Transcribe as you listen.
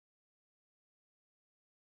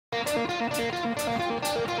Hey,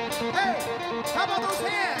 how about those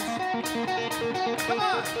hands? Come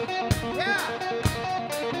on. Yeah.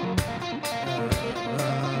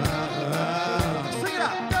 Sing it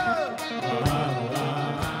out.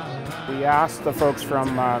 Go. We asked the folks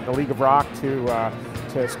from the League of Rock to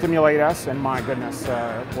stimulate us, and my goodness,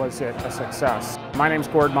 was it a success. My name's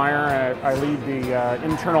Gord Meyer. I lead the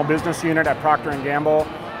internal business unit at Proctor & Gamble.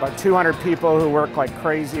 About 200 people who work like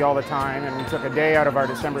crazy all the time, and we took a day out of our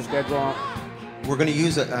December schedule. We're going to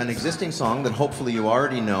use an existing song that hopefully you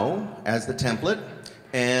already know as the template,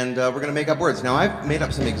 and we're going to make up words. Now, I've made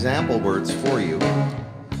up some example words for you.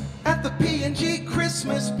 At the P&G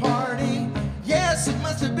Christmas party, yes, it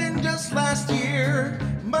must have been just last year,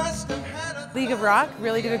 must have had a... League of Rock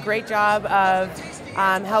really did a great job of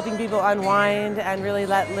helping people unwind and really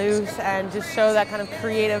let loose and just show that kind of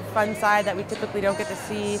creative, fun side that we typically don't get to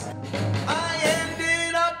see. I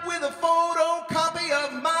ended up with a photocopy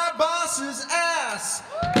of my boss's ass.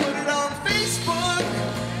 Put it on Facebook.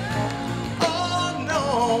 Oh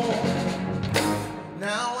no.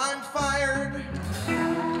 Now I'm fired.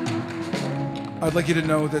 I'd like you to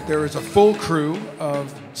know that there is a full crew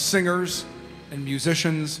of singers and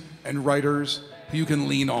musicians and writers who you can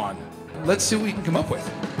lean on. Let's see what we can come up with.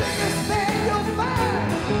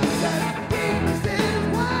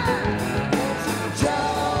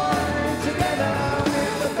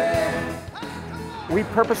 We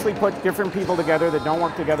purposely put different people together that don't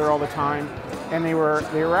work together all the time, and they were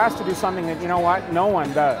asked to do something that, you know what, no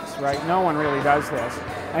one does, right? No one really does this.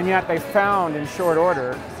 And yet they found in short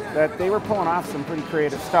order that they were pulling off some pretty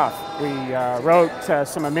creative stuff. We wrote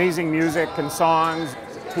some amazing music and songs.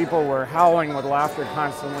 People were howling with laughter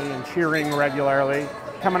constantly and cheering regularly,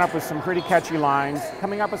 coming up with some pretty catchy lines,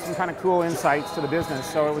 coming up with some kind of cool insights to the business.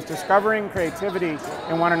 So it was discovering creativity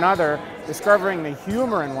in one another, discovering the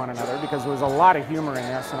humor in one another, because there was a lot of humor in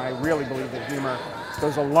this, and I really believe that humor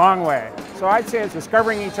goes a long way. So I'd say it's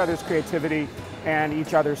discovering each other's creativity and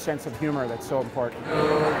each other's sense of humor that's so important.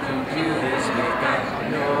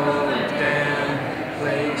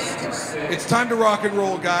 It's time to rock and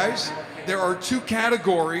roll, guys. There are two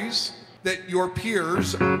categories that your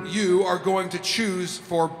peers, you, are going to choose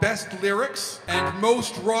for best lyrics and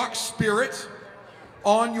most rock spirit.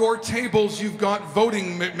 On your tables, you've got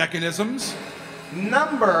voting mechanisms.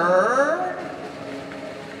 Number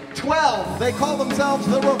 12. They call themselves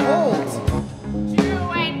the Revolt.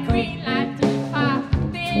 Blue and green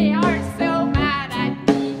Latifah, they are so mad at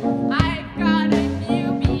me. I've got a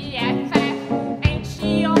new BFF, and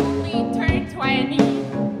she only turned 20.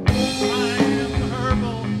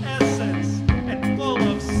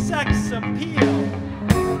 Appeal.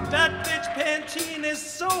 That bitch Pantene is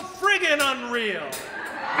so friggin' unreal.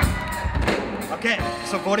 Okay,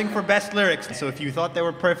 so voting for best lyrics. So if you thought they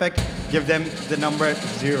were perfect, give them the number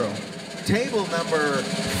 0. Table number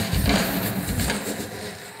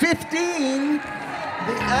 15,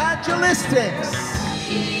 the Agilistics.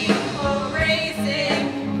 People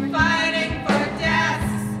racing, fighting for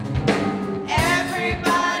deaths.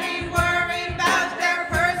 Everybody worried about their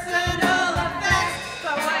personal effects.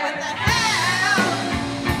 But what the hell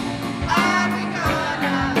are we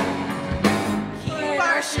gonna keep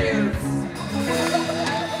our shoes?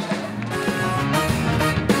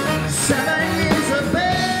 7 years of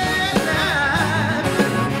bad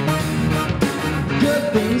life, good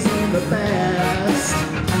things in the past.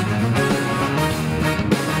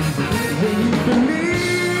 When you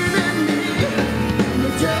believe in me, you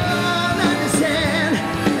don't understand,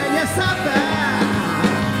 and yes, I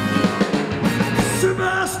found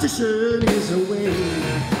superstition is a way.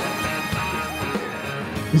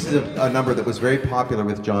 This is a number that was very popular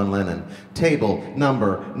with John Lennon. Table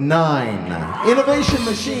number 9. Innovation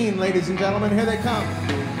Machine, ladies and gentlemen, here they come.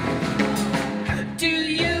 Do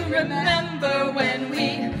you remember when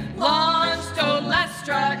we launched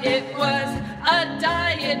Olestra? It was a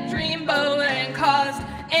diet dreamboat and caused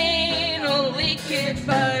anal leakage,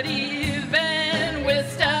 but even with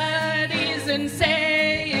studies and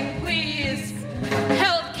saying please,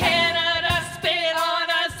 Health Canada spit on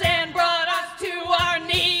us and brought us to our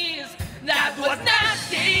knees. That was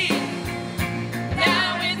nasty.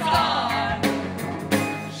 Now it's gone.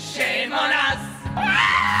 Shame on us.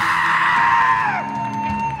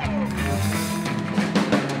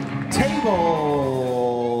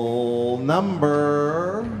 Table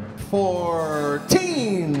number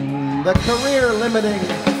 14, the career limiting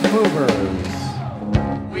movers.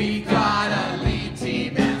 We got a lead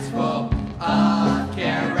team that's full of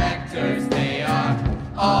characters. They are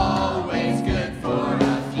always good for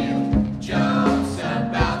a few jokes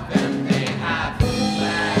about them. They have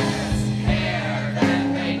less hair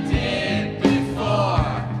than they did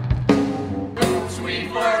before.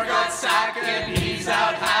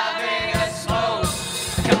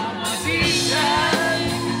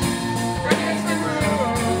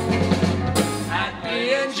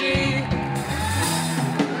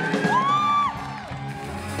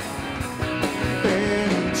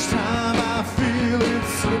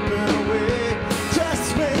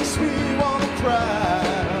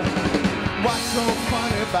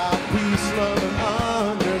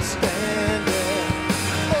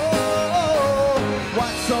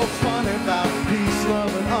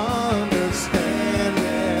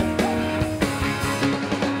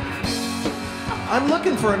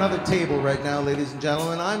 looking for another table right now, ladies and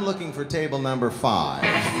gentlemen. I'm looking for table number 5.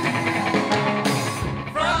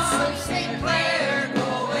 From St. Clair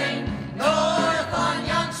going north on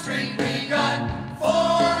Yonge Street, we got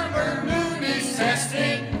former movies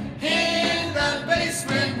testing in the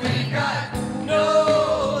basement. We got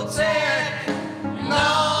no technology,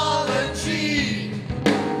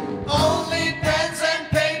 only pens and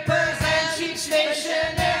papers and cheap stationery.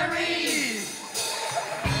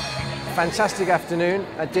 Fantastic afternoon.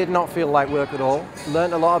 I did not feel like work at all.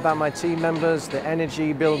 Learned a lot about my team members, the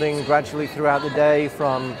energy building gradually throughout the day,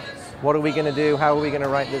 from what are we going to do, how are we going to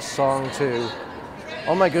write this song, to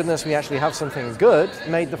oh my goodness, we actually have something good.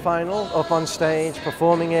 Made the final, up on stage,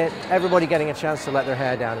 performing it, everybody getting a chance to let their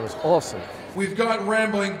hair down. It was awesome. We've got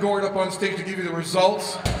Rambling Gord up on stage to give you the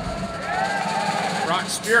results. Rock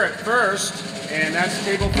Spirit first, and that's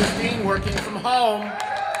table 15 working from home.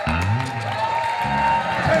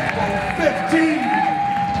 Table 15!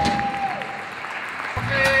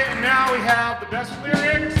 Okay, and now we have the best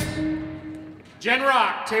lyrics. Gen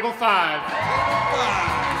Rock, table 5.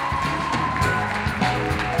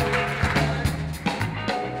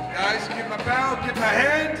 Guys, give him a bow, give him a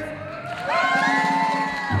hand.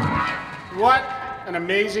 What an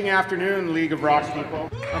amazing afternoon, League of Rock people.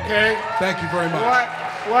 Okay? Thank you very much.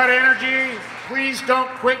 What energy. Please don't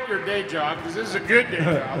quit your day job, because this is a good day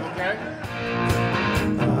job, okay?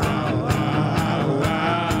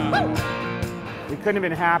 We couldn't have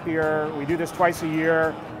been happier. We do this twice a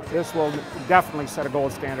year. This will definitely set a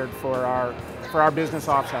gold standard for our business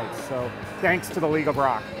offsites. So thanks to the League of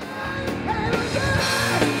Rock.